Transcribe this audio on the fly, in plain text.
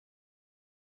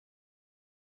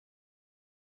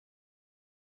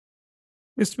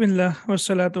Bismillah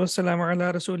wassalatu wassalamu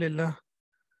ala rasulillah.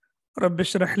 Rabbi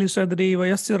shrah li sadri wa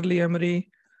yassir li amri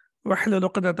wahlul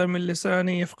uqdatan min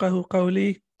lisani yafqahu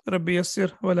qawli. Rabbi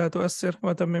yassir wa la tuassir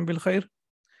wa tammim bil khair.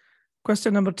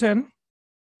 Question number 10.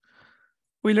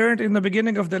 We learned in the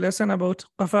beginning of the lesson about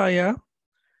qafaya,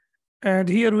 and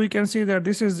here we can see that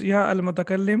this is ya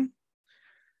al-mutakallim,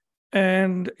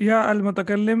 and ya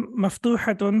al-mutakallim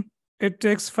maftuhatun, it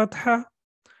takes fatha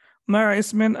ma'a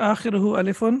ismin akhiruhu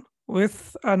alifun,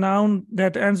 with a noun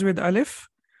that ends with alif,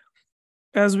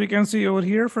 as we can see over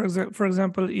here. For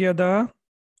example, yada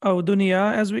or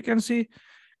dunya, as we can see,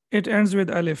 it ends with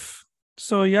alif.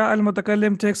 So ya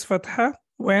al-mutakallim takes fatha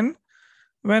when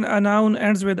a noun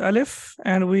ends with alif,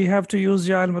 and we have to use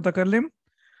ya al-mutakallim.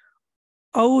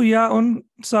 Aw ya'un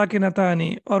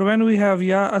sakinatani, or when we have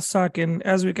ya as-sakin,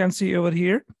 as we can see over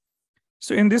here.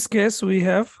 So in this case, we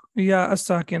have ya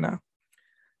as-sakina.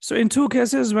 So in two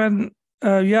cases, when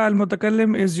ya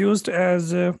al-mutakallim is used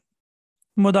as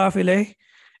mudaf ilayh,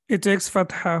 it takes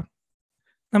fatha.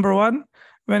 Number one,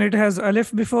 when it has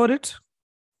alif before it,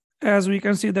 as we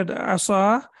can see that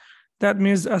asa, that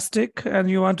means a stick,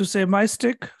 and you want to say my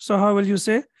stick. So how will you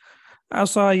say?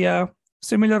 Asaya.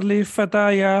 Similarly,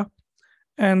 fataya,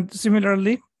 and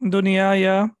similarly,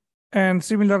 dunyaya, and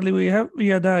similarly we have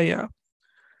yadaya.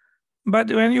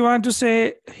 But when you want to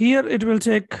say here, it will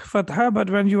take fatha, but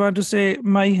when you want to say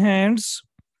my hands,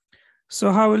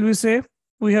 so how will we say?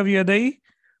 We have yaday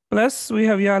plus we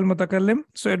have ya al-mutakallim,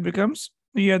 so it becomes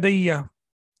yadayya,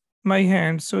 my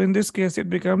hands. So in this case, it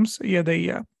becomes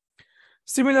yadayya.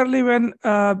 Similarly, when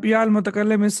ya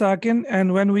al-mutakallim is sakin,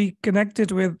 and when we connect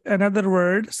it with another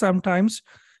word, sometimes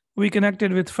we connect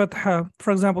it with fatha.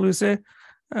 For example, we say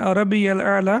Rabbi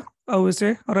al-a'la, or we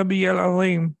say Rabbi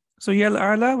al-azim. So yal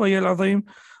a'la wa yal azim.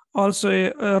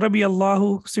 Also Rabbi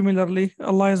Allahu, similarly,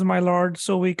 Allah is my Lord.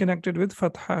 So we connected with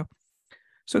fatha.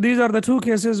 So these are the two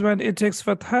cases when it takes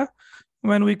fatha,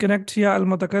 when we connect ya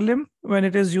al-mutakallim, when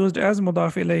it is used as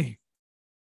mudaf ilayh.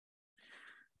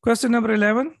 Question number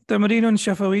 11, tamreenun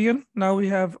shafawiyun. Now we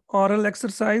have oral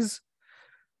exercise.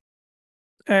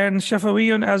 And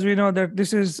shafawiyun, as we know that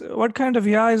this is, what kind of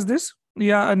ya is this?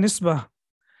 Ya an-nisbah.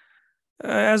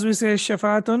 As we say,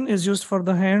 shafatun is used for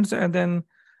the hands, and then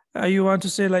you want to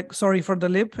say like, sorry, for the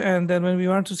lip, and then when we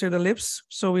want to say the lips,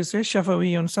 so we say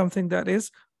shafawiyun, something that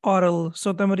is oral.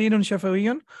 So tamreenun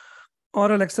shafawiyun,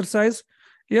 oral exercise.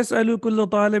 Yas'alu kullu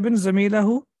talibin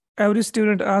zamilahu, every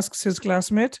student asks his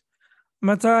classmate,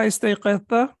 mata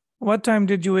istayqadta, what time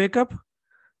did you wake up?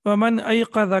 Waman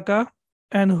ayqadhaka,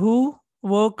 and who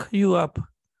woke you up?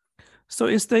 So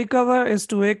istayqadha is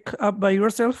to wake up by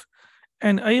yourself,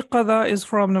 and ayqadha is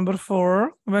from number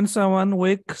 4, when someone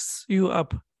wakes you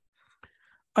up.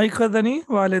 Ayqadhani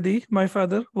walidi, my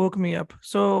father woke me up.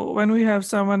 So when we have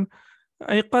someone,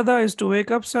 ayqadha is to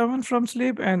wake up someone from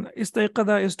sleep, and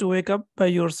istayqadha is to wake up by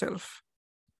yourself.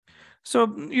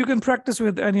 So you can practice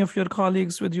with any of your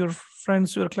colleagues, with your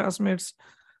friends, your classmates,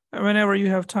 whenever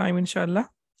you have time, inshallah.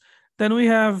 Then we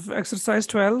have exercise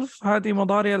 12, hati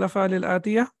mudari al-af'al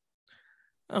al-atiyah.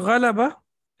 Ghalaba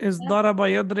is daraba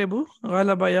yadribu,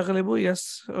 ghalaba yaghlibu.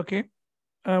 Yes, okay.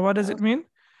 What does it mean?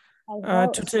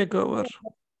 To take over.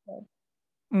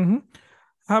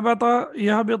 Habata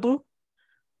yahbitu,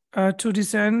 to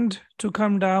descend, to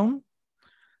come down.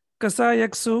 Kasa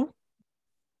yaksu,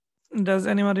 does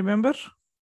anyone remember?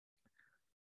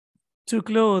 To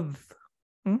clothe,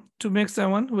 to make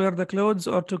someone wear the clothes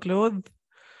or to clothe.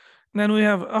 Then we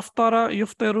have aftara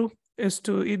yuftiru, is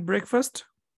to eat breakfast.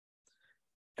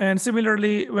 And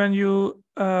similarly, when you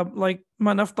like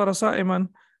man aftara sa'iman,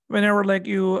 whenever like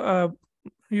you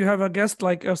have a guest,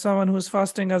 like someone who's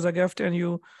fasting as a gift, and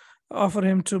you offer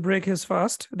him to break his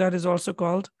fast, that is also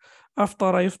called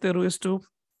aftara yuftiru, is to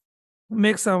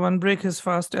make someone break his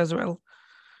fast as well.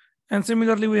 And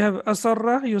similarly, we have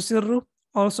asarra yusirru,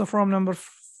 also from number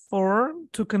 4,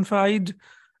 to confide,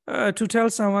 to tell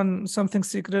someone something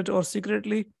secret or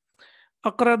secretly.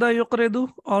 Aqrada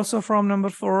yuqridu, also from number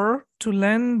 4, to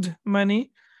lend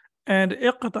money. And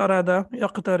iqtarada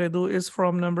yaqtaridu is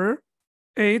from number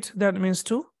 8, that means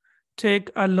to take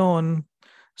a loan.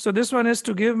 So this one is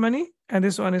to give money, and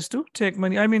this one is to take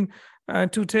money. I mean,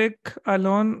 to take a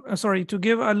loan, to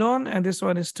give a loan, and this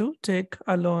one is to take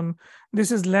a loan.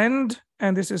 This is lend,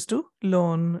 and this is to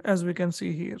loan, as we can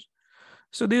see here.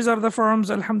 So these are the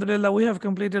forms. Alhamdulillah, we have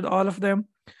completed all of them.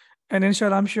 And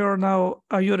inshallah, I'm sure now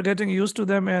you're getting used to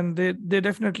them, and they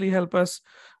definitely help us,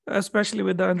 especially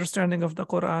with the understanding of the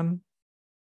Quran.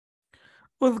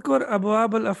 اذكر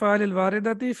أبواب الأفعال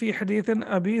الواردة في حديث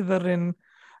أبي ذر.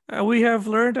 We have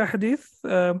learned a hadith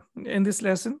in this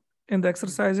lesson, in the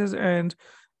exercises, and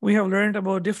we have learned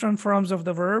about different forms of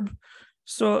the verb.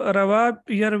 So rawa,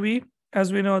 yarwi,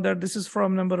 as we know that this is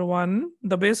from number 1,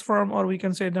 the base form, or we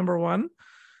can say number 1.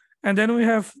 And then we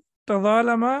have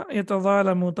tadalama,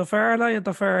 yatadalamu, tafa'ala,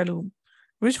 yatafa'alu.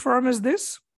 Which form is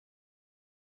this?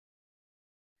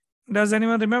 Does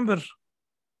anyone remember?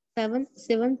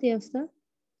 Seventh, yes, sir.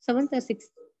 7th or 6th?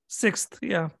 6th,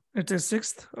 yeah, it is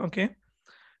 6th. Okay.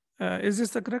 Is this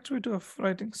the correct way of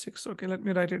writing 6? Okay, let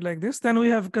me write it like this. Then we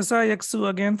have kasa yaksu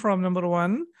again from number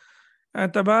 1.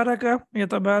 Tabaraka,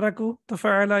 yatabaraku,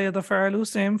 tafa'ala, yatafa'alu,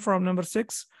 same from number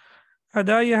 6.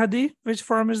 Hada yahdi, which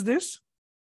form is this?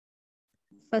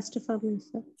 First form,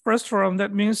 sir. First form,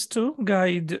 that means to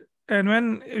guide. And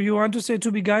when you want to say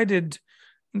to be guided,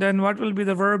 then what will be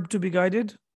the verb to be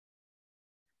guided?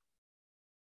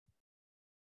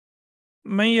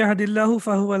 Man yahdillahu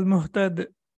fahuwa al-muhtad.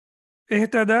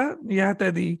 Ihtada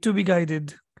yahtadi, to be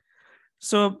guided.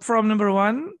 So from number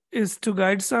 1 is to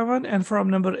guide someone, and from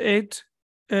number 8,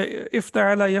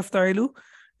 ifta'ala yafta'ilu,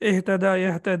 ihtada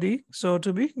yahtadi, so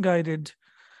to be guided.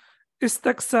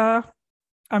 Istaksa,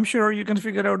 I'm sure you can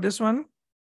figure out this one.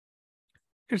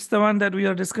 It's the one that we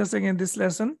are discussing in this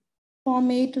lesson. Form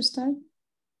 8 to start.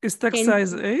 Istaksa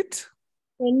is 8.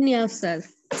 10, yes, sir.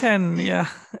 10, yeah,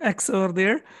 X over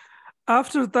there.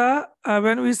 After ta,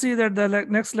 when we see that the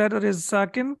next letter is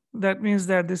sakin, that means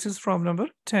that this is from number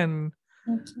 10.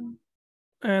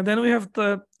 Okay. Then we have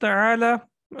the ta'ala,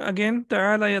 again,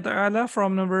 ta'ala ya ta'ala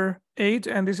from number 8,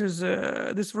 and this is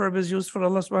this verb is used for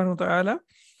Allah subhanahu wa ta'ala.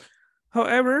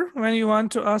 However, when you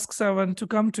want to ask someone to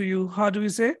come to you, how do we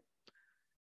say?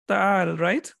 Ta'al,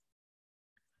 right?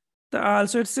 Ta'al.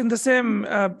 So it's in the same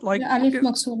like Yeah, alif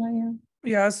maksura, yeah.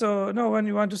 Yeah, so no, when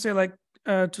you want to say like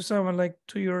to someone, like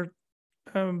to your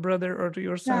brother or to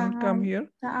your son, come here.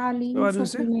 Ta'ali, What do you for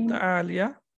say? female. Ta'al,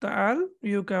 yeah. Ta'al,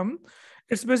 you come.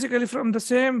 It's basically from the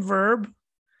same verb,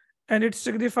 and it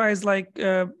signifies like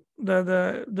the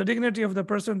dignity of the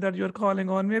person that you're calling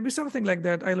on, maybe something like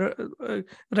that. I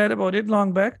read about it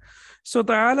long back. So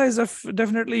ta'ala is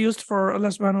definitely used for Allah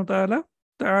subhanahu wa ta'ala.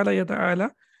 Ta'ala ya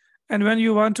ta'ala. And when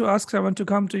you want to ask someone to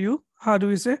come to you, how do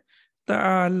we say?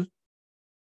 Ta'al.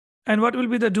 And what will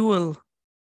be the dual?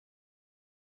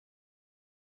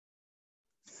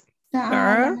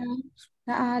 Ta'ala.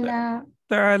 Ta'ala.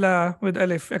 Ta'ala with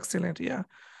alif. Excellent, yeah.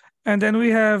 And then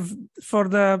we have, for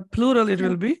the plural, it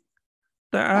will be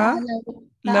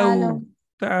ta'alaw.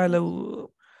 Ta'alaw.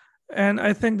 And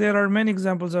I think there are many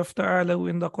examples of ta'alaw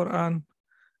in the Quran.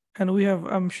 And we have,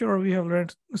 I'm sure we have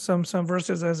learned some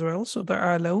verses as well. So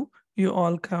ta'alaw, you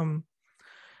all come.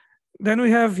 Then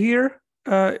we have here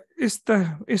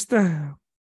istahda.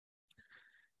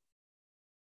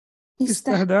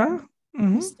 Istahda,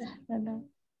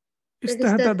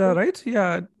 right?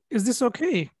 Yeah. Is this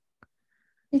okay?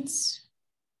 It's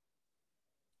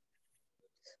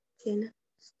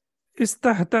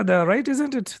Istahtada, right?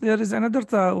 Isn't it? There is another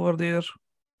ta over there.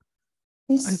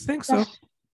 I think so.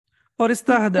 Or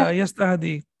istahda,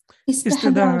 yastahdi.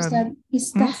 Istihdahan.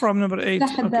 From number 8.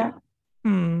 Okay.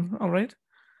 All right.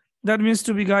 That means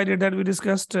to be guided, that we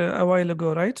discussed a while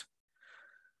ago, right?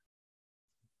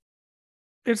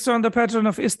 It's on the pattern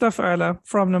of istaf'ala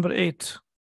from number 8.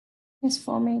 Yes,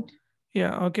 form 8.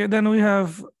 Yeah, okay. Then we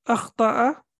have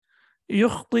akhta'a,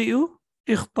 yukhti'u,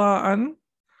 ikhta'an,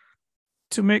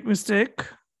 to make mistake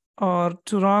or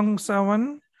to wrong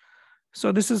someone.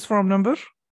 So this is from number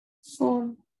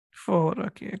 4. 4.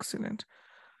 Okay, excellent.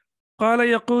 Qala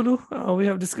yaqulu, we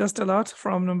have discussed a lot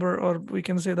from number, or we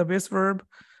can say the base verb.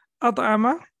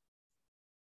 At'ama.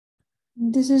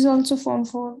 This is also form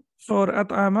 4. For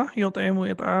at'ama,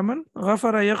 yut'imu it'aman.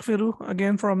 Ghafara yaghfiru,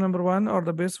 again from number 1, or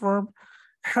the base verb.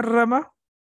 Harrama.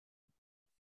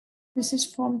 This is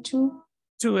form 2.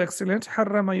 2, excellent.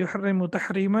 Harrama yuharrimu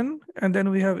tahriman. And then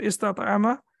we have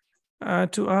istat'ama,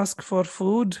 to ask for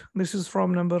food. This is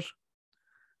from number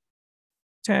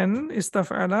 10,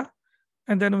 istaf'ala.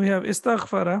 And then we have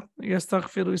istaghfara,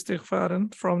 yastaghfiru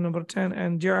istighfaran, from number 10,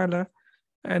 and ja'ala.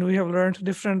 And we have learned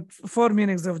different 4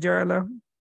 meanings of ja'ala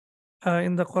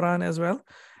in the Quran as well.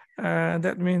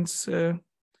 That means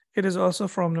it is also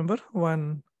from number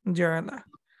 1, ja'ala.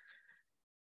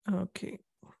 Okay.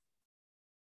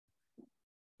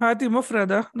 Hati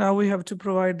mufrada, now we have to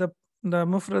provide the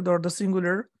mufrad or the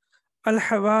singular.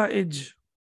 Al-hawa'ij,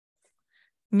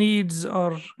 needs,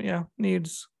 or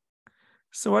needs.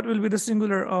 So what will be the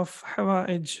singular of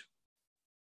hawa'ij?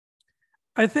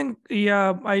 I think,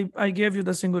 I gave you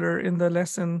the singular in the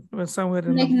lesson somewhere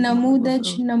in like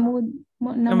namudaj,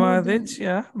 namadaj,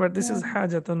 yeah, but this is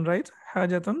hajatun, right?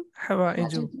 Hajatun,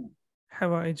 hawa'iju.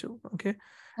 Hawa'iju, okay.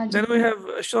 Then we have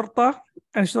shurta,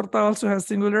 and shurta also has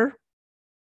singular.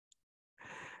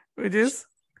 which is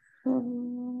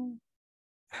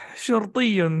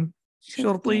shurtiyun.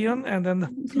 Shurtiyun, and then the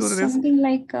This plural is is something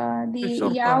like the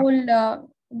shurta. yaul,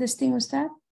 this thing was that?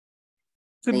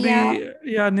 Could The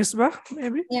be nisbah,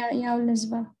 maybe. Yeah, yaul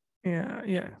nisbah.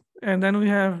 Yeah. And then we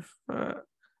have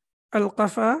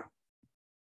al-qafa,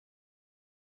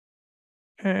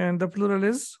 and the plural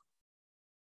is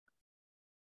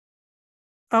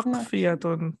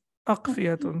aqfiyatun.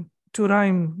 Aqfiyatun. To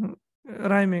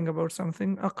rhyming about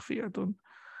something. Aqfiyatun.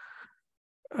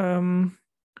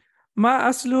 Ma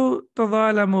aslu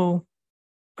tadalamu.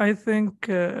 I think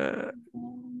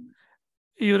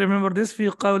you remember this. في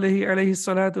قوله عليه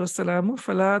الصلاة والسلام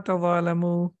فلا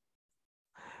تظالموا.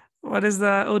 What is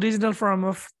the original form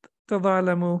of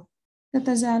تظالموا?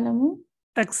 تتزالموا.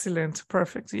 Excellent,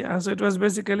 perfect. Yeah, so it was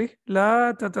basically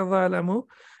لا تتظالموا,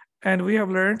 and we have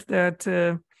learned that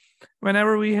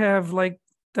whenever we have like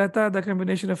tata, the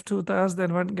combination of two tas,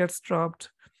 then one gets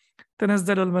dropped.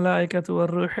 تنزل الملائكة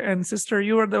والروح. And sister,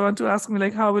 you were the one to ask me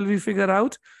like, how will we figure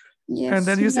out? Yes, And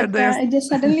then you said but, I just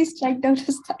suddenly struck out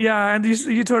a stuff. Yeah, and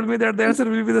you told me that the answer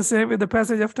will be the same with the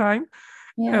passage of time.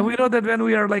 Yeah. We know that when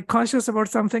we are like conscious about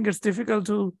something, it's difficult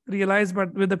to realize,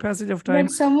 but with the passage of time.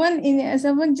 But someone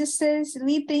just says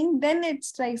rethink, then it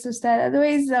strikes us that.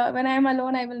 Otherwise, when I'm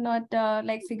alone, I will not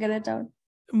like figure it out.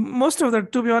 Most of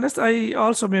that, to be honest, I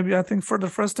think for the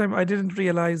first time I didn't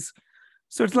realize.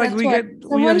 So it's like That's we are used to it.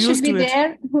 Someone should be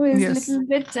there who is a Yes. little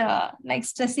bit like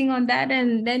stressing on that,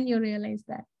 and then you realize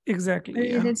that.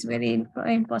 Exactly. Yeah. It's very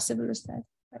impossible to start.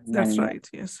 That's right.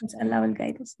 Yes. Allah will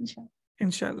guide us, inshallah.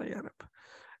 Inshallah, Ya Rab.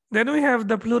 Then we have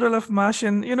the plural of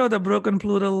mashin. You know, the broken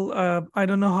plural. I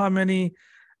don't know how many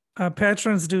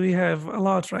patrons do we have. A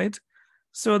lot, right?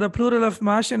 So the plural of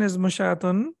mashin is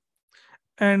mushatun,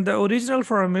 and the original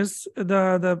form is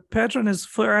the patron is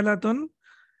fu'alatun,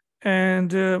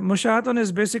 and mushatun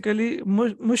is basically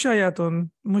mushayatun,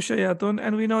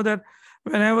 and we know that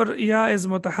whenever ya is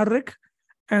mutaharrik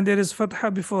and there is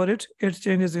fatha before it, it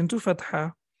changes into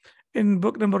fatha. In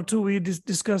book number 2, we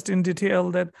discussed in detail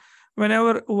that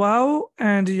whenever waw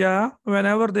and ya,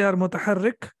 whenever they are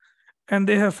mutaharrik and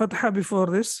they have fatha before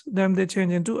this, then they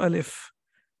change into alif.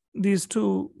 These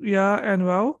two, ya and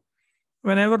waw,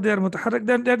 whenever they are mutaharrik,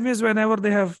 then that means whenever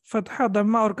they have fatha,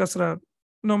 dhamma, or kasra,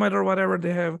 no matter whatever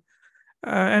they have.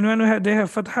 And when they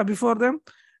have fatha before them,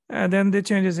 then they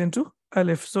changes into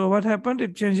alif. So what happened?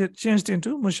 It changed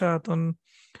into mushatun.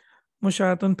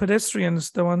 Mushatun, pedestrians,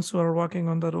 the ones who are walking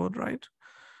on the road, right?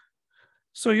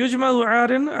 So yujma'u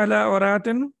arin ala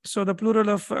oratin. So the plural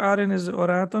of arin is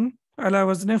oratun. Ala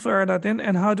wazni fu'alatin.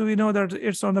 And how do we know that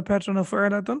it's on the pattern of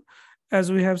fu'alatun?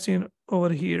 As we have seen over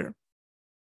here.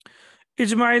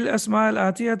 Ijma'il asma'al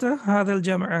atiyata hadal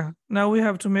jam'a. Now we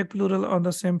have to make plural on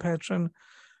the same pattern.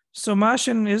 So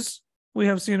mashin is, we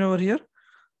have seen over here,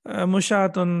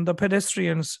 mushatun, the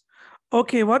pedestrians.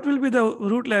 Okay, what will be the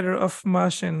root letter of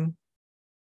mashin?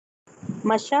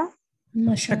 Masha.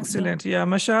 Excellent. Yeah,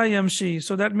 masha yamshi.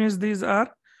 So that means these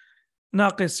are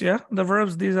naqis. Yeah, the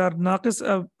verbs, these are naqis,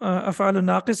 afalu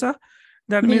naqisa.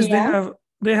 That means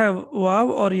they have waw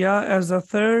or ya as a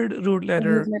third root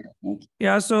letter.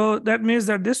 Yeah, so that means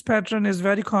that this pattern is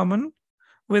very common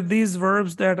with these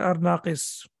verbs that are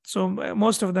naqis. So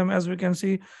most of them, as we can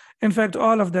see, in fact,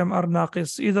 all of them are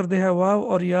naqis. Either they have waw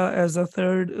or ya as a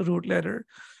third root letter.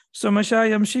 So masha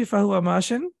yamshi fahuwa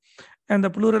mashin, and the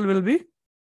plural will be,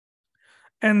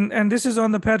 and this is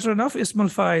on the pattern of ismul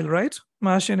fa'il, right?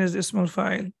 Mashin is ismul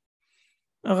fa'il.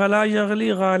 Ghala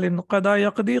yaghli ghalin,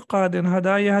 qada yaqdi qadin,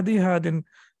 hada yahdi hadin,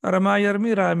 rama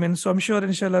yarmi ramin. So I'm sure,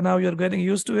 inshallah, now you're getting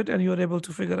used to it and you're able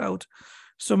to figure out.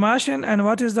 So mashin, and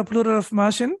what is the plural of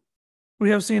mashin? We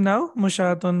have seen now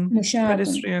mushatun,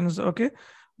 pedestrians. Okay.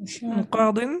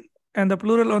 Qadin, and the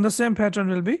plural on the same pattern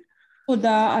will be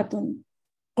Quda'atun.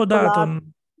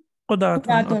 Qudatun.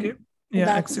 Okay. Yeah,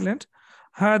 Qudatun. excellent.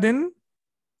 Hadin.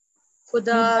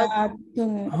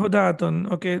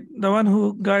 Hudatun. Okay. The one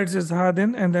who guides is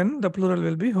Hadin, and then the plural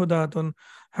will be Hudatun.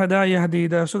 Hada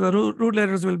Yahdida. So the root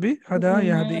letters will be Hada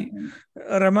Yahdi.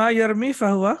 Rama Yarmi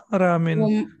Fahuwa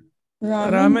Ramin.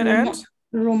 Ramin and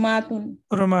Rumatun.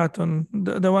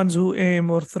 The ones who aim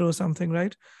or throw something,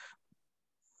 right?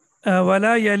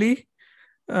 Wala Yali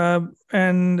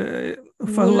and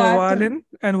Fahuwa Walin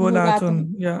and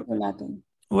Wulatun. Yeah.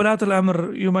 Walat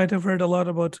al-Amr, you might have heard a lot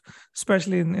about,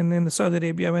 especially in Saudi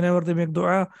Arabia, whenever they make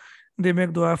dua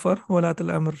for Walat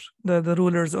al-Amr, the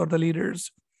rulers or the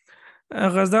leaders.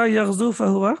 Ghaza yaghzu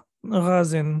fahuwa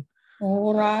ghazin.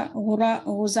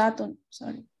 Ghuzatun.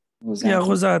 Sorry. Yeah,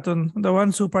 ghuzatun, the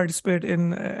ones who participate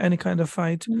in any kind of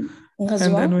fight. Ghazwa.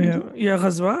 And then we have,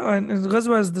 ghazwa. And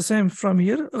ghazwa is the same from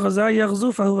here. Ghaza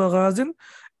yaghzu fahuwa ghazin.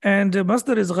 And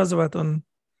masdar is ghazwatun.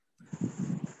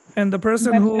 And the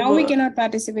person But who... now we cannot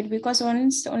participate because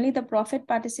only the Prophet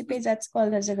participates. That's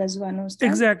called as a ghazwa, no, Ustad?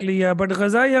 Exactly, yeah. But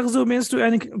ghaza yaghzu means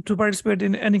to participate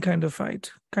in any kind of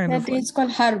fight. That is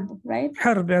called harb, right?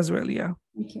 Harb as well, yeah.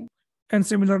 Okay. And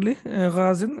similarly,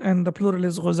 ghazin, and the plural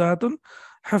is ghuzatun.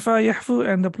 Hafa yahfu,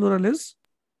 and the plural is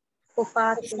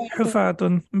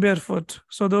hufatun, barefoot.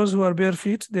 So those who are bare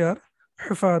feet, they are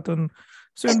hufatun.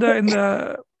 So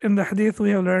in the hadith,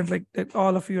 we have learned like that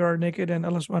all of you are naked, and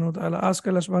Allah subhanahu wa ta'ala, ask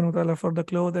Allah subhanahu wa ta'ala for the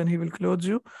clothes, and He will clothe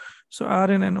you. So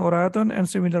arin and oratun, and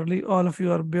similarly, all of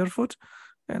you are barefoot,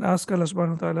 and ask Allah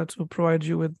subhanahu wa ta'ala to provide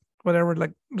you with whatever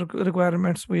like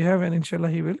requirements we have, and inshallah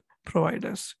He will provide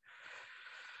us.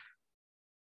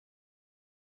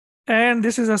 And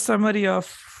this is a summary of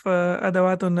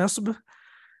adawatun nasb.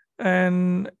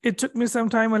 And it took me some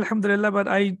time, alhamdulillah, but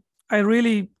I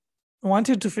really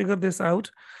wanted to figure this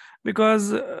out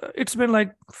because it's been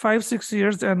like 5-6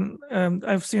 years, and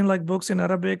I've seen like books in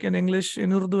Arabic and English,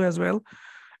 in Urdu as well.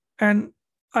 And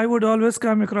I would always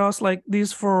come across like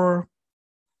these 4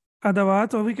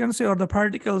 adawat, or we can say, or the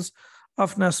particles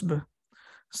of nasb.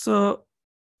 So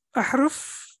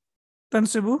ahruf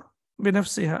tansibu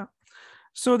binafsiha.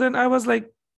 So then I was like,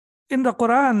 in the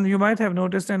Quran, you might have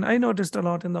noticed, and I noticed a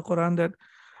lot in the Quran, that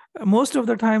most of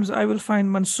the times I will find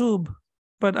mansub,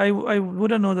 but I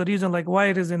wouldn't know the reason, like why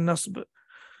it is in nasb.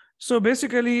 So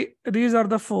basically, these are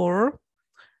the 4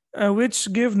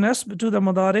 which give nasb to the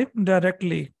mudari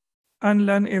directly: an,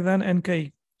 lan, idhan, and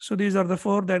kay. So these are the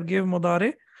 4 that give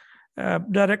mudari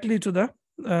directly to the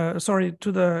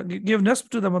give nasb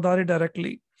to the mudari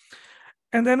directly.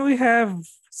 And then we have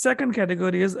second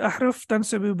category is ahruf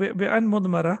tansibu bi an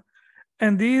mudmara.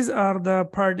 And these are the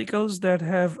particles that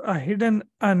have a hidden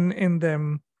an in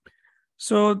them.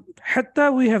 So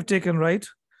hatta we have taken, right?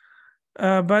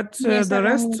 But Yes, the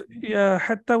rest, alhamdulillah. yeah,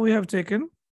 hatta we have taken,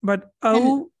 but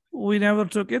au we never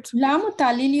took it. Lamu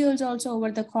talil is also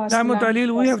over the cost. Lamu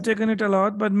talil, we have taken it a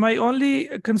lot, but my only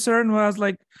concern was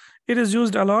like it is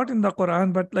used a lot in the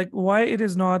Quran, but like why it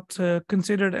is not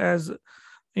considered as,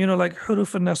 like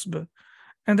huruf an-nasb.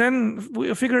 And then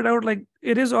we figured out like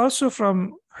it is also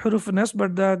from huruf an-nasb,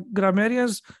 but the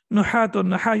grammarians,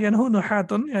 nuhatun,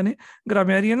 yani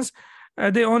grammarians,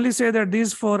 they only say that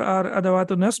these 4 are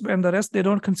adawatun nasb, and the rest they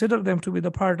don't consider them to be the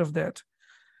part of that.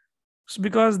 So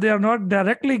because they are not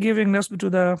directly giving nasb to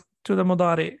the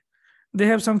mudari, they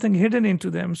have something hidden into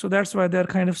them. So that's why they're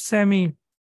kind of semi,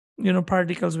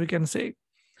 particles, we can say.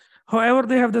 However,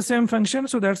 they have the same function,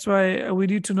 so that's why we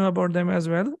need to know about them as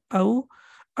well. Au,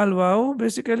 al-waw,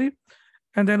 basically.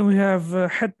 And then we have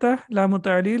hatta, lam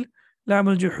ta'lil, lam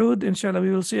al-juhud. Inshallah, we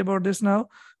will see about this now.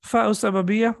 Fa'u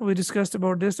sababiyya, we discussed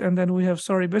about this. And then we have,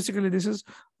 basically this is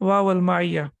waw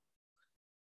al-ma'iyya.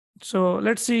 So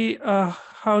let's see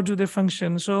how do they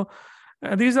function. So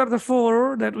these are the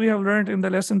 4 that we have learned in the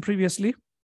lesson previously.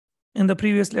 In the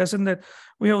previous lesson that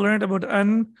we have learned about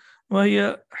an,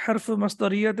 وهي حرف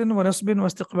مصدرية ونصب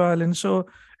واستقبال. So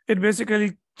it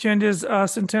basically changes a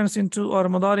sentence into, or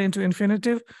mudari into,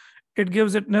 infinitive. It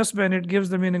gives it nasb, and it gives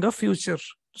the meaning of future.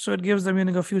 So it gives the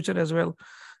meaning of future as well.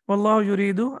 Wallahu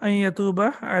yuridu an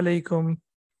yatuba alaykum.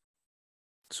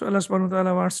 So Allah subhanahu wa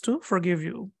ta'ala wants to forgive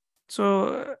you.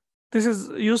 So this is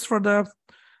used for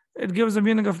it gives the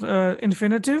meaning of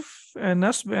infinitive and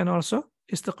nasb, and also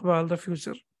istiqbal, the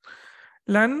future.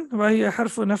 Lan وهي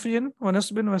حرف نفي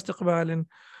ونصب واستقبال.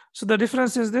 So the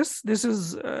difference is this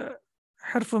is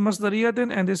حرف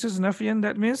مصدرية, and this is نفي.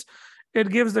 That means it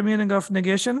gives the meaning of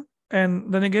negation,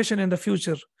 and the negation in the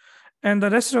future. And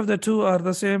the rest of the 2 are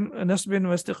the same, نصب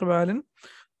واستقبال.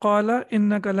 قال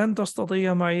إنك لن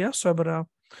تستطيع معي صبرا.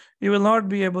 You will not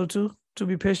be able to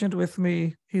be patient with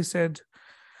me, he said.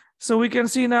 So we can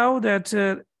see now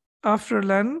that after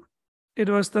lan, it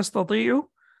was تستطيع.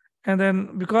 And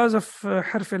then because of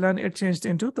حرف لان, it changed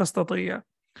into تستطيع.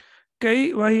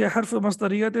 كي وهي حرف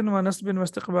مصدرية ونصب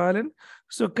واستقبال.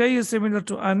 So كي is similar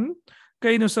to an.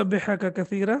 كي نسبحك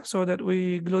كثيرا, so that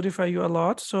we glorify you a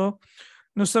lot. So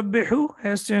نسبح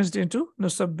has changed into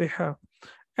نسبح.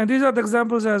 And these are the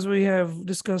examples as we have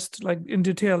discussed like in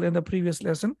detail in the previous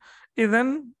lesson.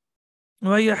 إذن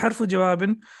وهي حرف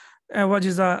جواب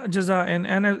وجزاء.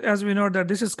 And as we know that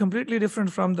this is completely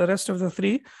different from the rest of the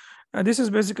 3. This is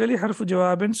basically harfu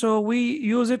jawabin. So we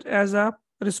use it as a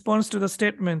response to the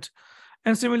statement.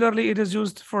 And similarly, it is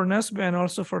used for nasb and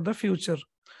also for the future.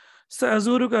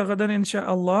 Sa'azuruka ghadan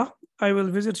insha'Allah. I will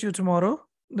visit you tomorrow.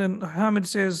 Then Hamid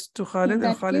says to Khalid,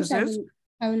 and Khalid says,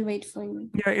 I will wait for you.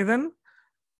 Yeah, idhan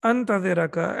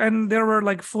antadhiraka. And there were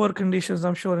like 4 conditions.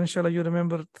 I'm sure, inshallah, you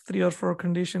remember 3 or 4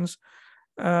 conditions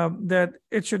that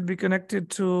it should be connected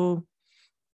to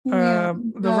Yeah.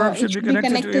 The verb It should be should be connected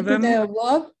to connected to idhan. the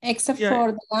verb, except Yeah.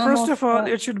 for the lam First of of all,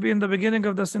 it should be in the beginning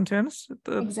of the sentence.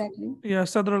 exactly. Yeah,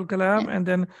 sadrul kalam, and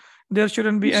then there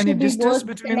shouldn't be It any should be distance both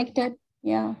between. connected.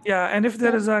 Yeah. Yeah, and if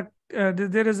there is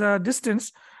a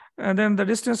distance, then the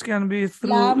distance can be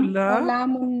through Lam or la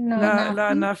lamun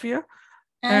la nafi nafiya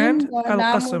and and al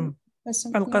lamun qasam.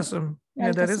 qasam. Al Yeah. qasam.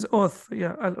 Yeah, that is Al-qasam. oath.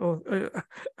 Yeah, al oath.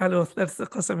 Al oath. That's the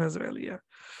qasam as well. Yeah.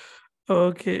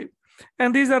 Okay.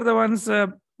 And these are the ones.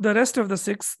 The rest of the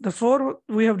six, the four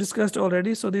we have discussed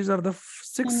already. So these are the And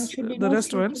it six. should be The no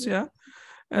rest ones. Yeah.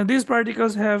 And these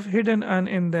particles have hidden an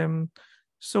in them.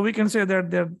 So we can say that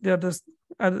they're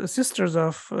the sisters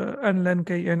of an, lan,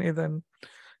 kay, and idhan.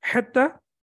 Hatta.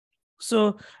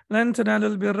 So lan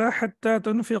tanalul birra hatta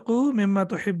tunfiqu mimma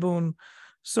tuhibbun.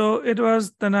 So it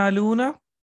was tanaluna,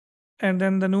 and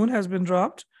then the noon has been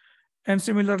dropped. And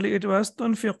similarly, it was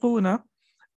tunfiquna,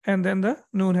 and then the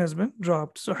noon has been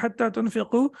dropped. So hatta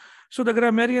tunfiqu. So the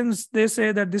grammarians, they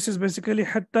say that this is basically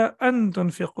hatta an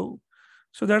tunfiqu.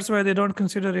 So that's why they don't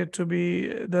consider it to be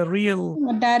the real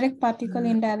direct particle,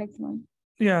 indirect one.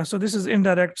 Yeah, so this is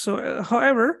indirect. So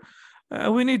however,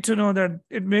 we need to know that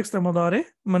it makes the mudari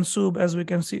mansub, as we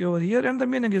can see over here, and the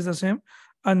meaning is the same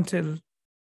until.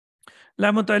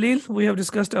 Lamu talil, we have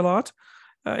discussed a lot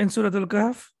in Surah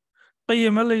Al-Kahf.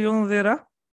 قيما لينذر,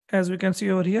 as we can see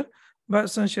over here,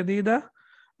 بأسا شديدا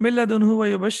من لدنه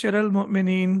ويبشر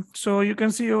المؤمنين. So you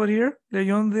can see over here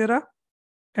لينذر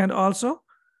and also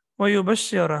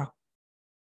ويبشر.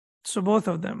 So both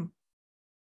of them,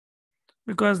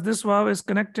 because this waw is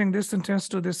connecting this sentence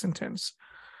to this sentence.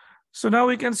 So now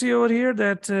we can see over here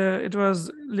that it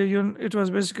was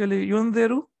basically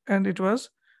yundiru and it was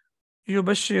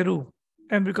yubashiru.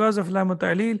 And because of lamu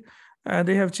ta'lil,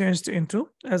 they have changed into,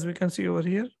 as we can see over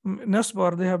here,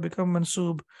 nasbar, they have become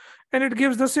mansub. And it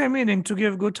gives the same meaning, to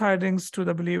give good tidings to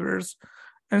the believers,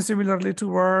 and similarly to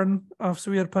warn of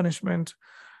severe punishment.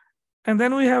 And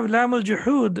then we have lamul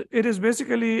juhud. It is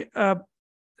basically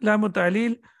lamu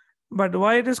ta'lil, but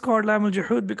why it is called lamul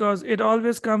juhud? Because it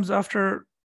always comes after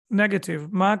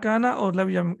negative, ma kana or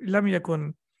lam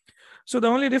yakun. So the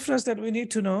only difference that we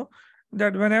need to know,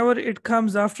 that whenever it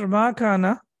comes after ma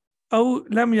kana or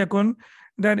lam yakun,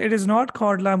 then it is not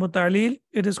called lamu ta'lil,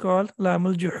 it is called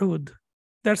lamul juhud.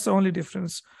 That's the only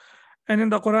difference. And in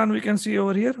the Quran, we can see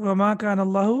over here, وَمَا كَانَ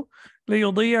اللَّهُ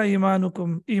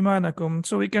لِيُضِيَّ إِيمَانَكُمْ.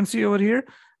 So we can see over here,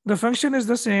 the function is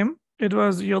the same. It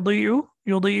was yudiyu,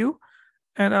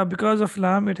 and because of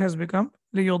lam, it has become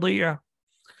لِيُضِيَّ.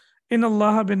 In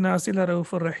Allah bin Nasi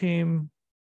la-raufur rahim.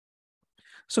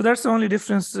 So that's the only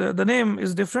difference. The name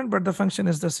is different, but the function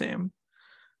is the same.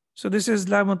 So this is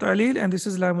lamul ta'lil and this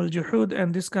is lamul juhud,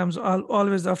 and this comes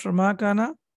always after ma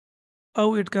kana,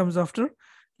 or it comes after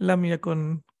lam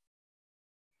yakun.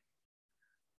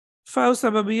 Fa'u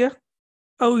sababiyah,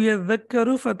 أو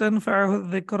يذكر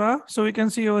فتنفعه الذكرى. So we can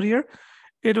see over here,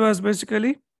 it was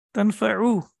basically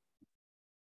تنفعu,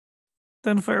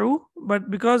 but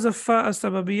because of fa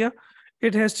as-sababiyya,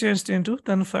 it has changed into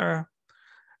tanfa'a.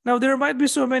 Now there might be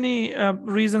so many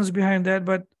reasons behind that,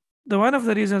 but the one of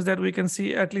the reasons that we can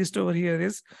see, at least over here,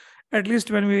 is, at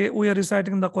least when we are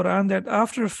reciting the Quran, that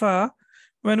after fa,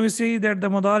 when we see that the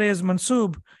mudari is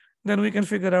mansub, then we can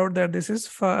figure out that this is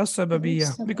fa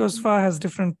as-sababiyya, because fa has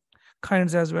different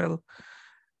kinds as well.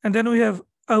 And then we have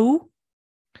au,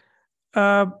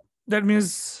 that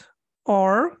means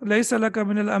or, laysa laka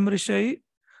min al-amri shay,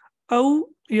 au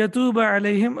yatuba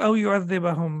alayhim au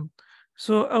yu'adhibahum.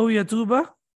 So au yatuba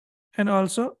and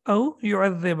also au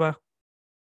yu'adhiba.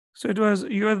 So it was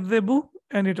yu'adhibu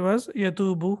and it was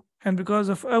yatubu, and because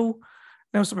of au.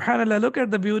 Now subhanallah, look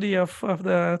at the beauty of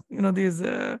the, these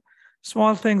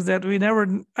small things that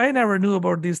I never knew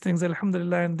about these things,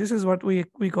 alhamdulillah. And this is what we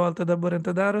call tadabbur and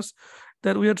tadarus,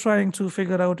 that we are trying to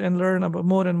figure out and learn about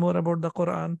more and more about the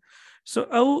Quran. So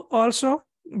aw also,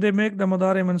 they make the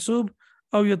mudari mansub,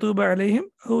 aw yatuba alayhim,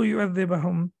 aw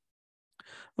yu'adhibahum.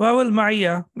 Waw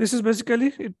al-ma'iyya, this is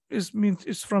basically,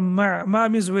 it's from ma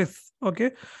means with,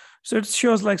 okay? So it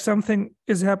shows like something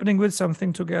is happening with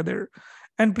something together.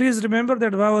 And please remember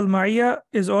that waw al-ma'iyya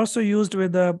is also used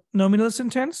with the nominal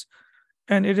sentence,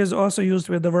 and it is also used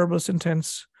with the verbal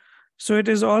sentence. So it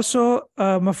is also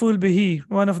maf'ul bihi,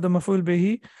 one of the maf'ul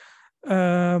bihi.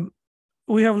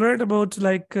 We have learned about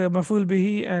like maf'ul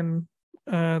bihi, and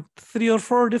 3 or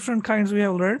 4 different kinds we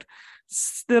have learned.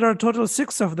 There are total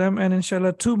 6 of them, and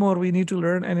inshallah 2 more we need to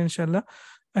learn, and inshallah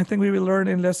I think we will learn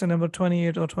in lesson number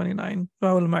 28 or 29,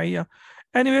 waw al-ma'iyya.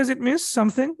 Anyways, it means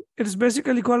something. It is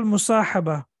basically called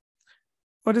musahaba.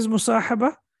 What is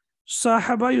musahaba?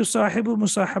 Sahaba yusahibu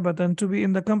musahabatan, to be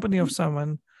in the company of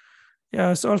someone.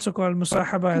 Yeah, it's also called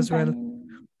musahaba as well.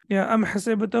 Yeah, am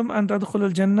hasibatum an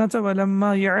tadkhulul jannata wa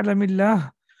lamma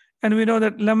ya'lamillah. And we know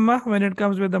that lamma, when it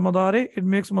comes with the madari, it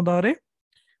makes madari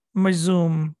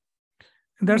majzoom.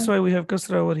 That's why we have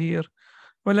kasra over here.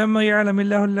 وَلَمَّا يَعْلَمِ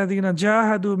اللَّهُ الَّذِينَ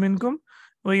جَاهَدُوا مِنْكُمْ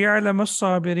وَيَعْلَمَ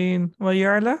الصَّابِرِينَ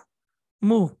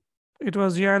وَيَعْلَمُ. It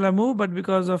was يَعْلَمُ, but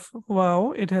because of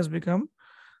wow, it has become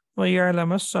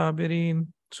وَيَعْلَمَ الصَّابِرِينَ.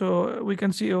 So we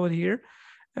can see over here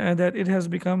that it has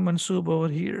become mansoob over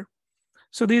here.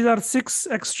 So these are 6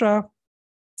 extra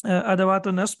adawat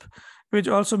nasb, which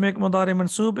also make mudari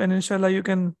mansoob, and inshallah you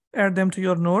can add them to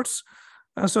your notes.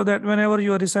 So that whenever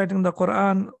you are reciting the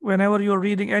Quran, whenever you are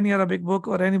reading any Arabic book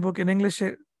or any book in English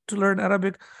to learn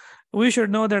Arabic, we should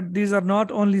know that these are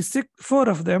not only 4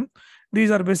 of them,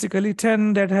 these are basically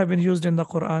 10 that have been used in the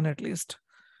Quran at least.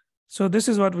 So this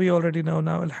is what we already know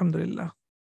now, alhamdulillah.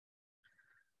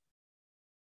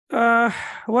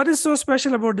 What is so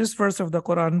special about this verse of the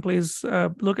Quran? Please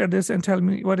look at this and tell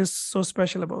me what is so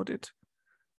special about it.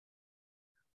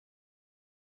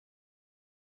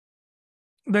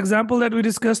 The example that we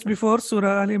discussed before,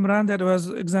 Surah Al Imran, that was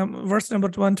verse number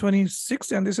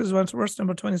 126, and this is verse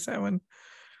number 27.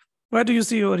 What do you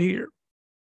see over here?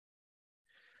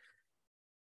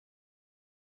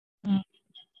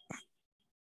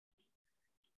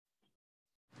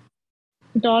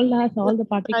 It all has all the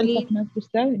particles of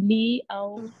nasb, li,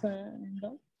 au, and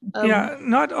all. Yeah,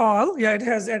 not all. Yeah, it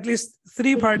has at least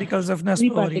 3 particles of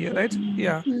nasb over here, right?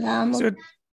 Yeah. So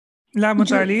lam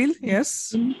ta'lil,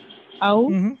 yes. Au.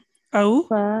 Au.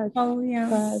 Oh,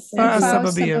 yeah. Fa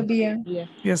sababiyya. Yes.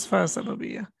 Yes, fa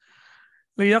sababiyya.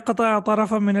 ليقطع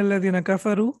طرفا من الذين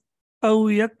كفروا أو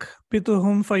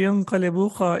يكبتهم فينقلبوا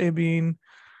خائبين.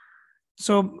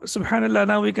 So subhanallah,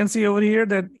 now we can see over here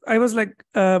that I was like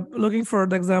looking for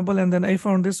the example, and then I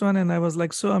found this one, and I was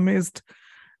like so amazed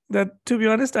that, to be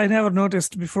honest, I never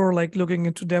noticed before, like looking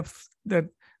into depth, that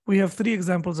we have 3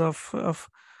 examples of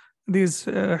these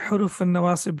huruf and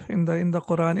nawasib in the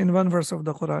Quran, in one verse of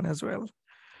the Quran as well.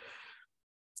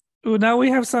 Now we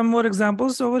have some more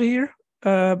examples over here.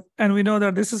 And we know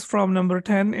that this is from number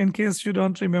 10, in case you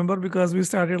don't remember, because we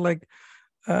started like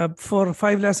 4 or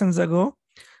 5 lessons ago.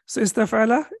 So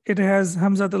istaf'ala, it has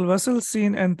hamzatul wasl,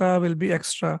 sin and ta will be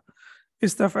extra.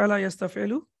 Istaf'ala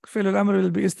yastaf'ilu, fi'l al-amr will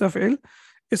be istaf'il,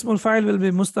 ismul fa'il will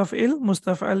be mustaf'il,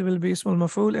 mustaf'al will be ismul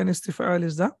maf'ul, and istif'al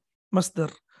is the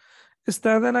masdar.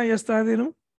 Istadana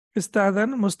yastadinu,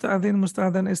 istadan, musta'adhin,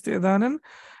 musta'adan, istidanan.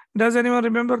 Does anyone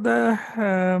remember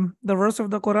the verse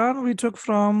of the Quran we took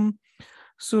from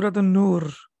Surah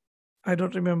An-Nur? I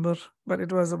don't remember, but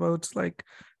it was about like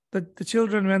the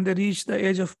children, when they reach the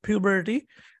age of puberty,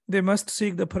 they must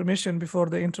seek the permission before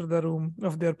they enter the room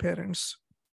of their parents.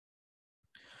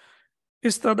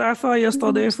 Istadafa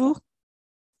yastadifu.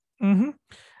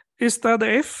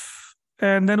 Istadif,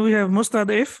 and then we have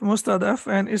mustadif, mustadaf,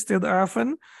 and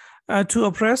istidafan, to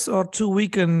oppress or to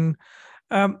weaken.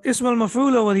 Ismail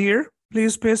Maf'ul over here,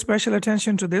 please pay special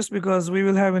attention to this, because we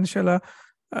will have, inshallah,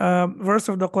 verse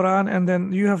of the Quran, and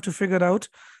then you have to figure out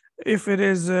if it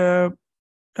is Ismul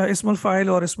Fa'il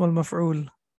or Ismul Maf'ul.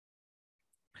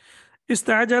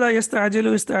 Istajala,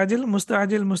 yastajilu, istajil,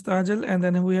 mustajil, mustajil, and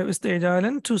then we have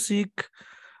istijalan, to seek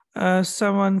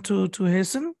someone to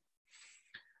hasten.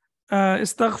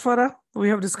 Istaghfara, we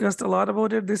have discussed a lot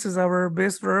about it. This is our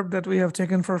base verb that we have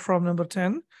taken from number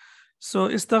 10. So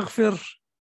istaghfir,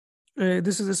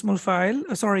 this is Ismul Fa'il,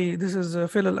 this is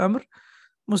Fi'l al-Amr.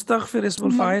 Mustaghfir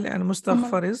Ismul Fa'il, and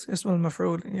Mustaghfar is Ismul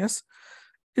Maf'ul. Yes.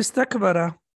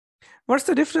 Istakbara. What's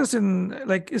the difference in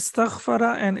like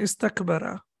istaghfara and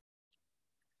istakbara?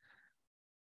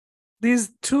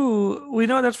 These 2, we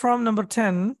know that from number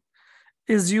 10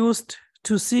 is used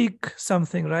to seek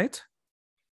something, right?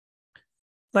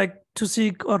 Like to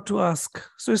seek or to ask.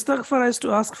 So istaghfara is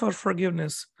to ask for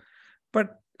forgiveness.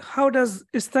 But how does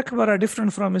istakbara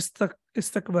different from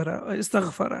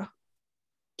istaghfara?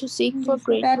 To seek for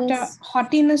greatness. That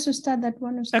haughtiness, Ustad, that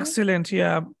one, Ustad. Excellent,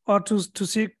 yeah. Or to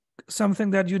seek something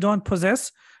that you don't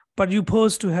possess, but you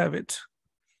pose to have it.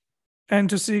 And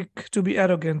to seek to be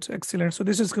arrogant. Excellent. So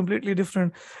this is completely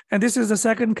different. And this is the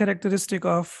second characteristic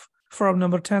from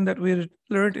number 10 that we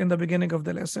learned in the beginning of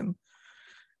the lesson.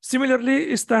 Similarly,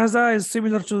 istahza is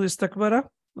similar to istakbara,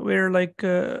 where like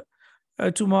to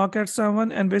mock at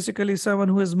someone, and basically someone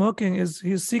who is mocking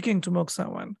he's seeking to mock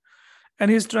someone,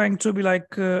 and he's trying to be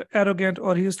like arrogant,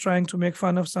 or he's trying to make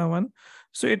fun of someone.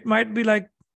 So it might be like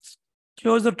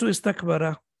closer to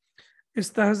istakbara.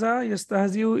 Istahza,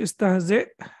 yastahziu, istahzi.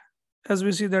 As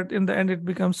we see that in the end it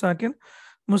becomes sakin.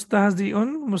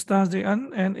 Mustahzi'un,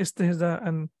 mustahzi'an, and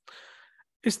istihza'an.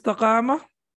 Istaqama,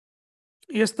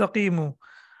 yastaqimu.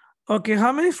 Okay,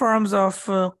 how many forms of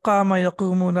qama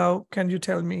yaqumu now can you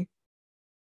tell me?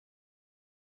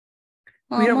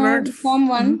 We have learned Form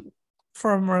 1.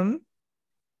 Form 1.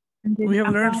 And then We have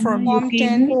learned from Form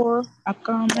 10.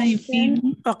 Aqama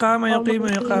yuqimu. aqama yaqimu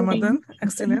iqamatan.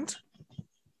 Excellent.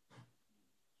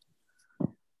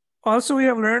 Also, we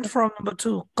have learned from number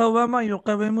 2, qawama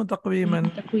yuqawimu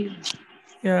taqwiman. Taqweem.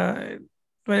 Yeah,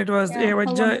 when it was Yeah,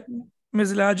 awajja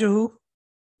mizlajuhu.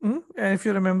 And if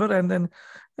you remember, and then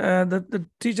the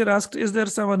teacher asked, is there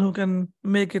someone who can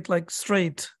make it like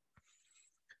straight?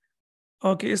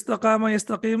 Okay, istaqama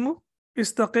yastaqimu,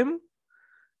 istaqim.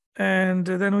 And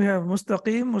then we have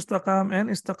mustaqim, mustaqam, and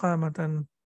istaqamatan.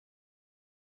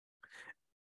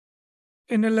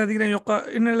 إن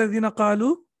الذين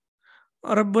قالوا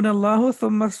ربنا الله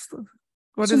ثم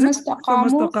what is it? ثم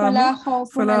استقاموا فلا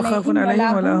خوف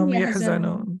عليهم ولا هم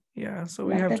يحزنون. Yeah, so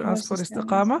we have to ask for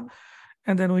istiqama,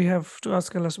 and then we have to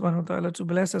ask Allah subhanahu wa ta'ala to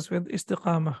bless us with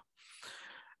istiqama.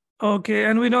 Okay,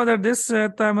 and we know that this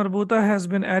ta marbuta has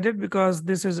been added because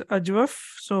this is ajwaf.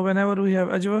 So whenever we have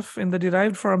ajwaf in the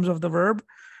derived forms of the verb,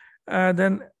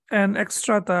 then an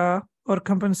extra ta or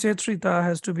compensatory ta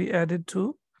has to be added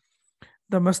to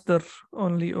the masdar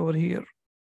only over here.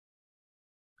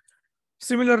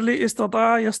 Similarly,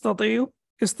 istata, yastati,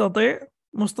 istati,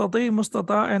 mustati,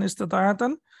 mustata, and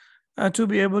istata'atan, to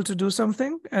be able to do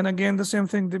something. And again, the same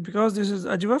thing, because this is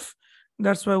ajwaf,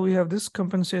 that's why we have this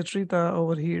compensatory ta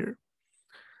over here.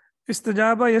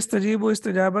 Istajaba, yastajibu,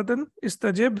 istajabatan,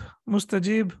 istajib,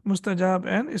 mustajib, mustajab,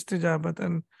 and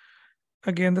istijabatan.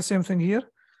 Again, the same thing here.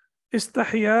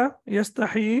 Istahya,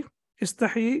 yastahi,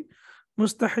 istahi,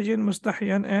 mustahyin,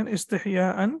 mustahyan, and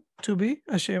istihya'an, to be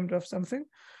ashamed of something.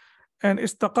 And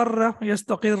istaqarra,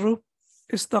 yastaqirru,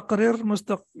 istaqrir,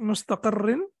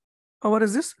 mustaqarrin. What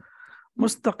is this?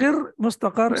 Mustaqir,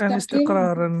 mustaqar, and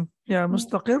istiqraran. Yeah,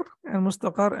 mustaqir and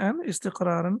mustaqar and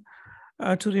istiqraran,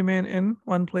 to remain in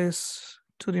one place,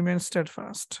 to remain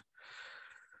steadfast.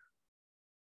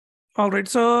 All right,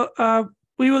 so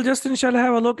we will just inshallah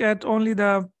have a look at only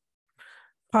the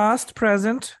past,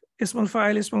 present, ismul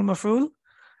fa'il, ismul maf'ul,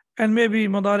 and maybe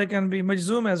mudari can be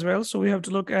majzoom as well. So we have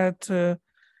to look at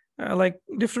like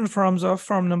different forms of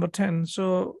form number 10.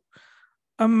 So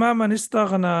amma man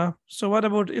istaghna. So what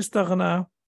about istaghna?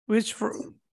 Which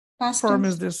form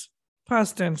is this?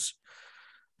 Past tense.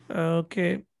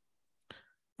 Okay.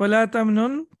 Wala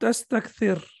tamnun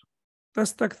tastakthir.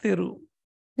 Tastakthiru.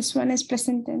 This one is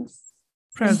present tense.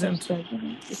 Present.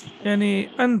 Yani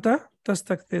anta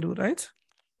tastakthiru, right?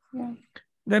 Yeah.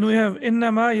 Then we have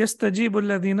innama yastajibu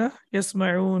alladhina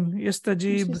yasma'un.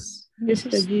 Yastajib. This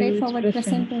is straightforward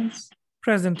present tense.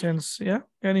 Present tense, yeah.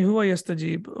 Yani huwa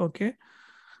yastajib. Okay.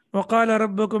 وقال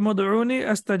ربكم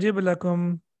ادعوني أستجب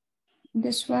لكم.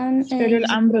 This one is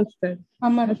Amr.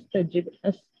 Amar.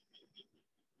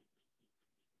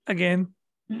 Again,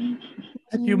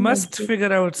 you must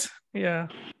figure out. Yeah.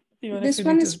 This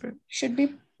one should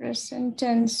be present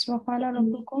tense. وقال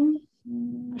ربكم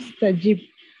Astajib.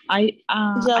 I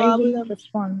will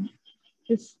respond.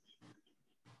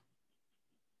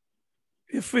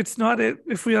 If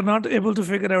we are not able to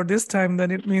figure out this time,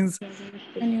 then it means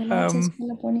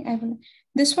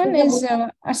this one is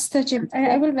astajib.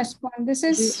 I will respond. This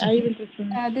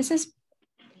is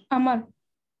Amar.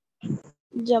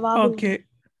 Okay.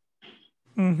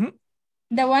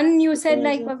 The one you said,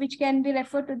 like which can be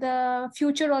referred to the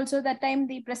future also, that time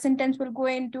the present tense will go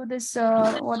into this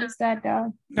what is that?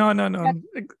 No,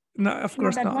 of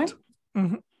course not.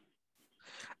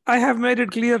 I have made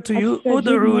it clear to you.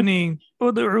 Ud'uni.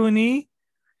 Ud'uni.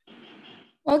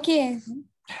 Okay.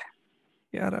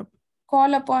 Ya Rab.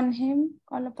 Call upon him.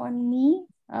 Call upon me.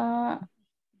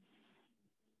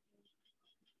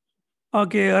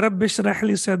 Okay. Rabbi shrah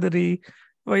li sadri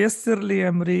wa yassir li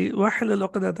amri wa hlul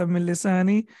 'uqdatan min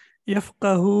lisani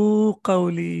yafqahu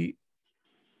qawli.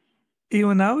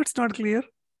 Even now it's not clear.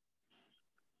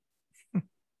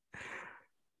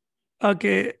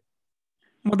 Okay.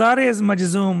 Mudari is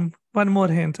majzoom. One more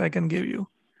hint I can give you.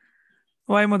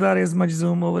 Why mudari is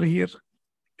majzoom over here?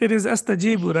 It is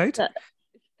astajibu, right?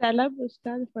 Talab,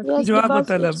 Jawab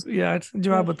talab. Yeah, it's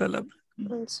jawab talab.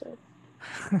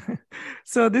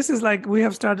 So this is like we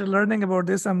have started learning about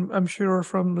this. I'm sure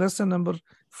from lesson number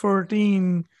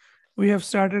 14, we have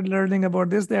started learning about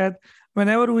this, that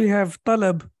whenever we have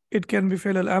talab, it can be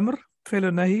fi'l al-amr, fi'l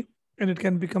al-nahi, and it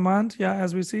can be command, yeah,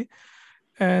 as we see.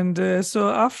 And so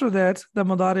after that, the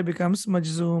mudari becomes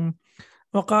majzoom.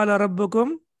 وَقَالَ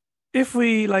رَبُّكُمْ. If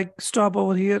we like stop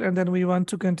over here and then we want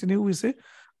to continue, we say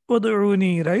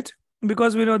ud'uni, right?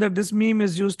 Because we know that this meme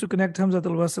is used to connect Hamzat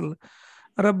al-Wasl.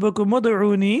 Rabbukum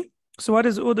ud'uni. So what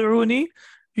is ud'uni?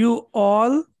 You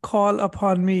all call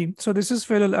upon me. So this is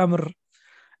fi'l al-amr.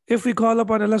 If we call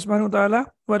upon Allah subhanahu wa ta'ala,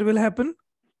 what will happen?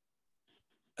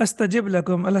 Astajib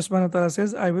lakum. Allah subhanahu wa ta'ala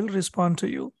says, I will respond to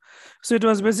you. So it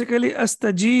was basically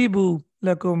astajibu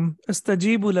lakum.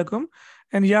 Astajibu lakum.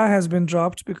 And ya has been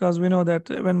dropped because we know that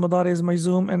when mudari is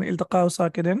majzoom and iltaqa'u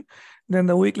sakidin, then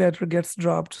the weak letter gets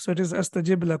dropped. So it is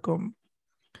astajib lakum.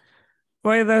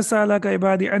 Wa idha sa'alaka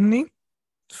ibadi anni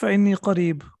fa inni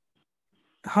qareeb.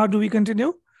 How do we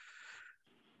continue?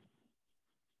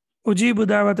 Ujibu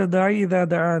da'wata da'i idha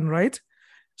da'an, right?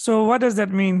 So what does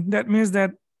that mean? That means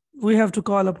that we have to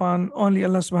call upon only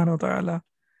Allah subhanahu wa ta'ala,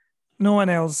 no one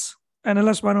else. And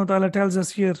Allah subhanahu wa ta'ala tells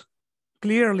us here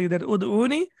clearly that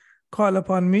ud'uni, call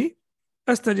upon me,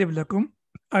 astajib lakum,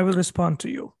 I will respond to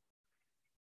you.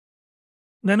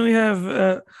 Then we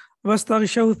have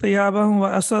wastaghshaw thiyabahum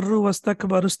wa asarru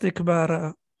wastakbaru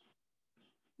istikbara.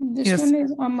 This Yes. one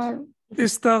is Amar.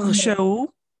 Istaghshaw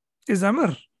is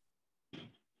amr.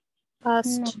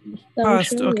 Past.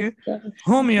 Past, okay.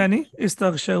 Hum yani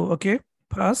istaghshaw, okay.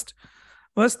 Past.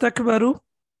 Wastakbaru.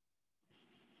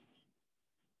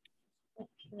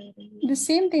 The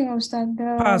same thing, Ustad.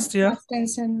 The Past, yeah. past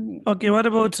tense and Okay, what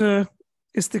about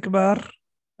istikbar?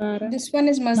 this one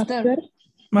is Masdar.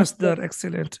 Masdar,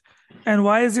 excellent. And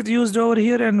why is it used over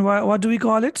here and what do we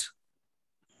call it?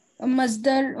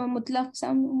 Masdar or mutlaq.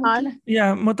 Mutlaq.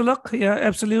 Yeah, mutlaq, yeah,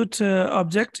 absolute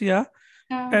object, yeah.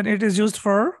 And it is used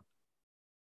for?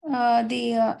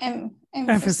 The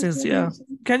Emphasis, yeah.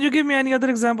 Can you give me any other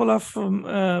example of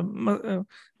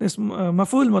this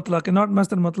maf'ul mutlaq, not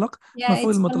masdar mutlaq? Yeah, Maf'ul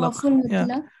it's mutlaq. maf'ul Yeah.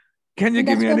 mutlaq. Can you And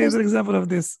give that's me what any is- other example of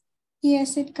this?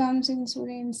 Yes, it comes in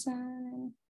Surah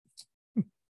Insan.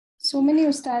 So many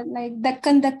Ustad, like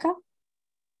Dakkan Dakka.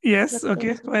 Yes,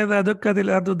 okay. وَإِذَا دُكَّتِ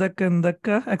الْأَرْضُ دَكًّا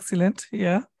دَكًّا. Excellent,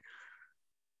 yeah.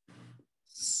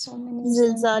 So many.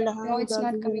 Zilzalaha, No, it's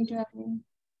not coming to our name.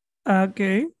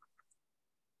 Okay.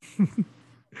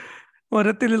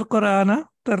 وَرَتِّلِ الْقُرْآنَ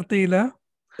تَرْتِيلًا.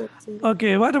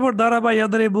 Okay, what about daraba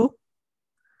yadribu?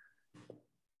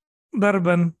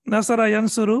 Darban. Nasara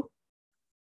yansuru?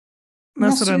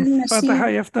 Nasran. Nasrun,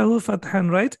 Fataha Nasir. yaftahu fathan,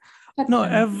 right? No,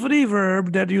 every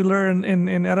verb that you learn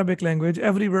in Arabic language,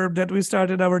 every verb that we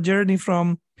started our journey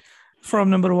from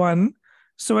number one.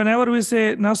 So whenever we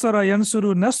say Nasara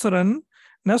yansuru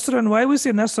Nasran, why we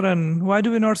say Nasran? Why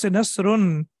do we not say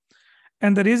Nasrun?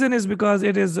 And the reason is because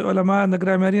it is ulama and the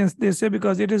grammarians, they say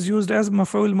because it is used as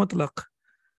maf'ul mutlaq.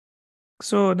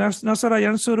 So Nasara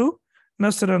yansuru,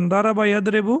 Nasran, daraba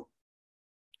yadribu,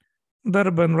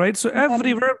 darban, right? So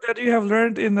every verb that you have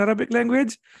learned in Arabic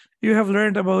language, you have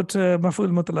learned about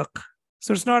maf'ul mutlaq.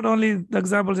 So it's not only the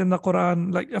examples in the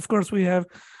Quran, like of course we have,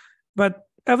 but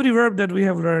every verb that we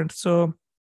have learned. So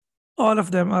all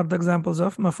of them are the examples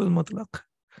of maf'ul mutlaq.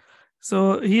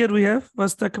 So here we have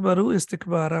wastakbaru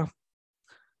istikbara.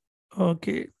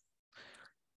 Okay.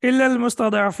 Illa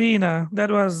al-mustada'afina. That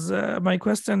was my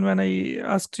question when I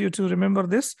asked you to remember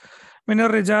this. من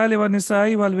الرجال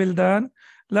والنساء والولدان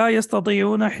لا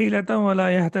يستطيعون حيلة ولا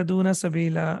يهتدون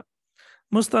سبيلا.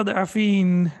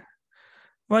 مستضعفين.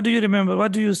 What do you remember?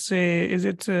 What do you say? Is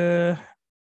it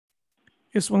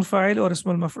اسم الفاعل or اسم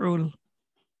المفعول?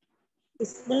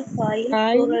 اسم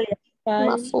الفاعل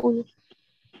مفعول.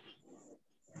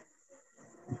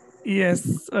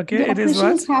 Yes. Okay. The It is operation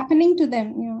what? is happening to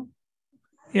them. Yeah.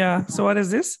 Yeah. So what is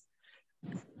this?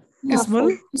 Yeah.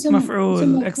 Ismul It's a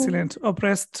maf'ul. maf'ul. Excellent.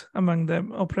 Oppressed among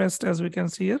them. Oppressed, as we can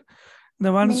see here.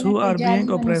 The ones who are Min being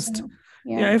al-rijali oppressed.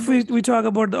 wan-nisa. Yeah, if we talk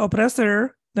about the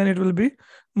oppressor, then it will be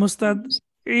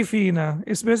mustad'ifina.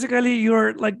 It's basically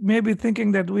you're like maybe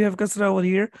thinking that we have kasra over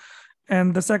here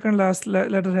and the second last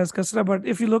letter has kasra, but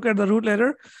if you look at the root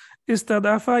letter,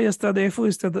 istadafa, yastadifu,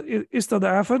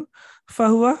 istadafan,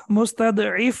 fahuwa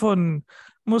mustad'ifun.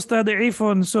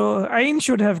 Mustad'ifun. So ain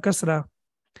should have kasra.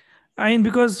 Ain,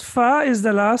 because fa is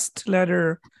the last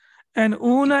letter and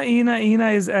ina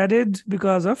is added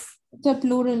because of It's a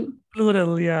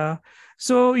plural. Yeah.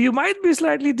 So you might be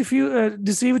slightly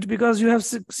deceived because you have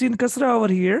seen kasra over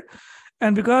here,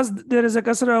 and because there is a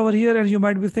kasra over here, and you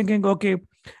might be thinking, okay,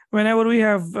 whenever we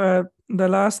have the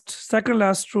second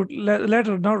last root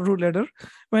letter, not root letter,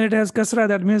 when it has kasra,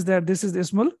 that means that this is the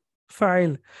ismul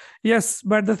fa'il. Yes,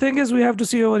 but the thing is, we have to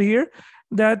see over here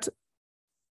that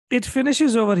it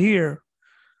finishes over here.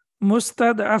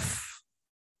 Mustad'af.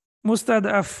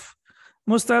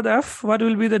 Mustad'af, what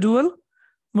will be the dual?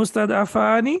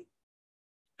 Mustad'afani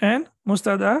and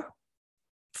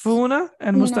mustad'afuna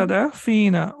and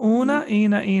mustad'afina. Una,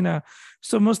 ina.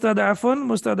 So mustad'afun,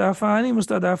 mustad'afani,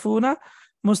 mustad'afuna,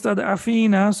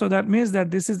 mustad'afina. So that means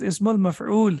that this is ismul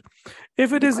maf'ul.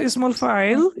 If it is ismul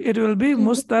fa'il, it will be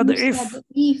mustad'if.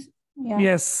 Mustad'if. Yeah.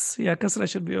 Yes, yeah, kasra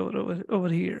should be over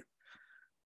here.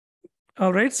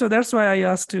 All right, so that's why I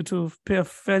asked you to pay a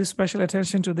very special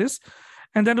attention to this.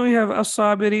 And then we have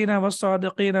as-sabirina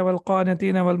was-sadiqina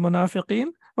wal-qanitina wal-munafiqin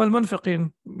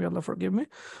wal-munfiqin. May Allah forgive me.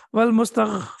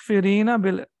 Wal-mustaghfirina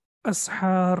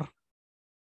bil-ashar.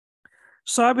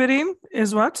 Sabirin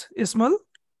is what? Ismul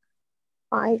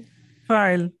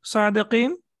fa'il.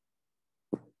 Sadiqin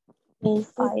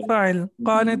fa'il.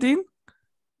 Qanitin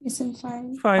Ism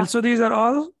fa'il. fa'il. So these are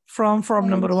all from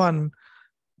number 1.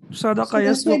 Sadaqa So that's why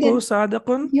yasduqu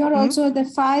sadiqun. You're also the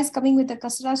fa is coming with the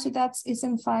kasra, so that's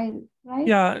ism fa'il, right?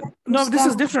 Yeah, no, this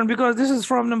is Mustaq- different because this is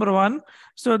from number 1.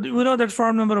 So we know that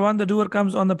from number 1, the doer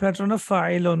comes on the pattern of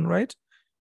fa'ilun, right?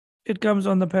 It comes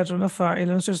on the pattern of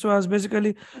fa'ilun. So it was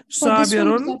basically For this one,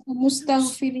 sabirun.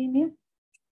 mustaghfirin, yeah?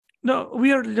 No,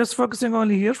 we are just focusing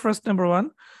only here. First, number 1.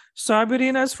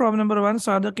 Sabirina is from number 1.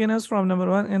 Sadiqina is from number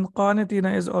 1. And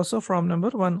qanitina is also from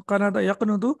number 1. Qanata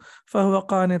yaqnudu fahuwa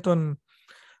qanitun.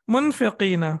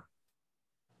 Munfiqina.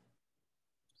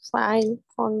 فاعل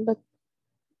from the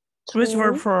Which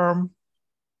verb form?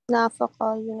 نافق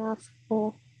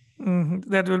ينافق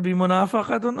That will be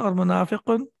munafaqatun or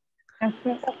munafiqun.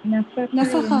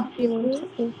 Nafaqa.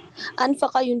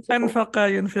 أنفق ينفق أنفق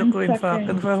ينفق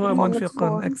إنفاقا فهو From منفق.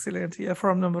 four. Excellent. Yeah,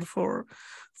 from number 4.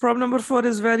 From number 4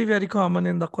 is very, very common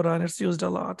in the Quran. It's used a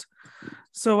lot.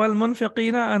 So wal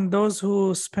munfiqina, and those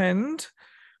who spend.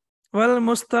 Wal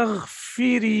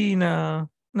mustaghfirina.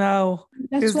 Now,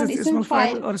 That's is what this ism ismul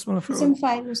fa'il fa'il. or ismul Ism maf'ul?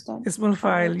 fa'il, Ustad. Ismul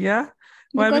fa'il, yeah.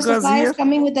 Why? Because the Because fa here, is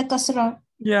coming with the kasra.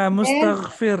 yeah,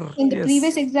 mustaghfir. In the Yes.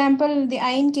 previous example, the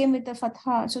ayn came with the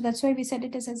fatha, so that's why we said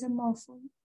it as a maf'ul.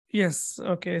 Yes.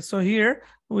 Okay. So here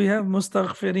we have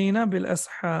mustaghfirina bil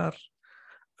ashar.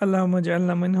 Allahumma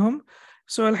ja'alna minhum.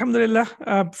 So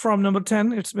alhamdulillah, from number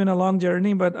 10, it's been a long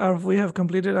journey, but we have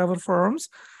completed our forms.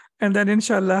 And then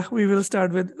inshallah, we will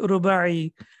start with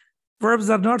ruba'i. Verbs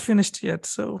are not finished yet.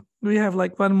 So we have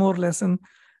like one more lesson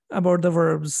about the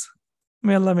verbs.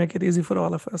 May Allah make it easy for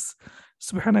all of us.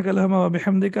 Subhanaka Allahumma wa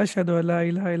bihamdika ashhadu an la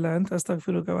ilaha illa anta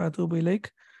astaghfiruka wa atubu ilaik.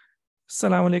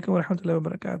 Assalamu alaikum wa rahmatullahi wa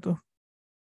barakatuh.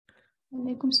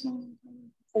 Alaikum salam.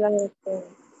 السلام عليكم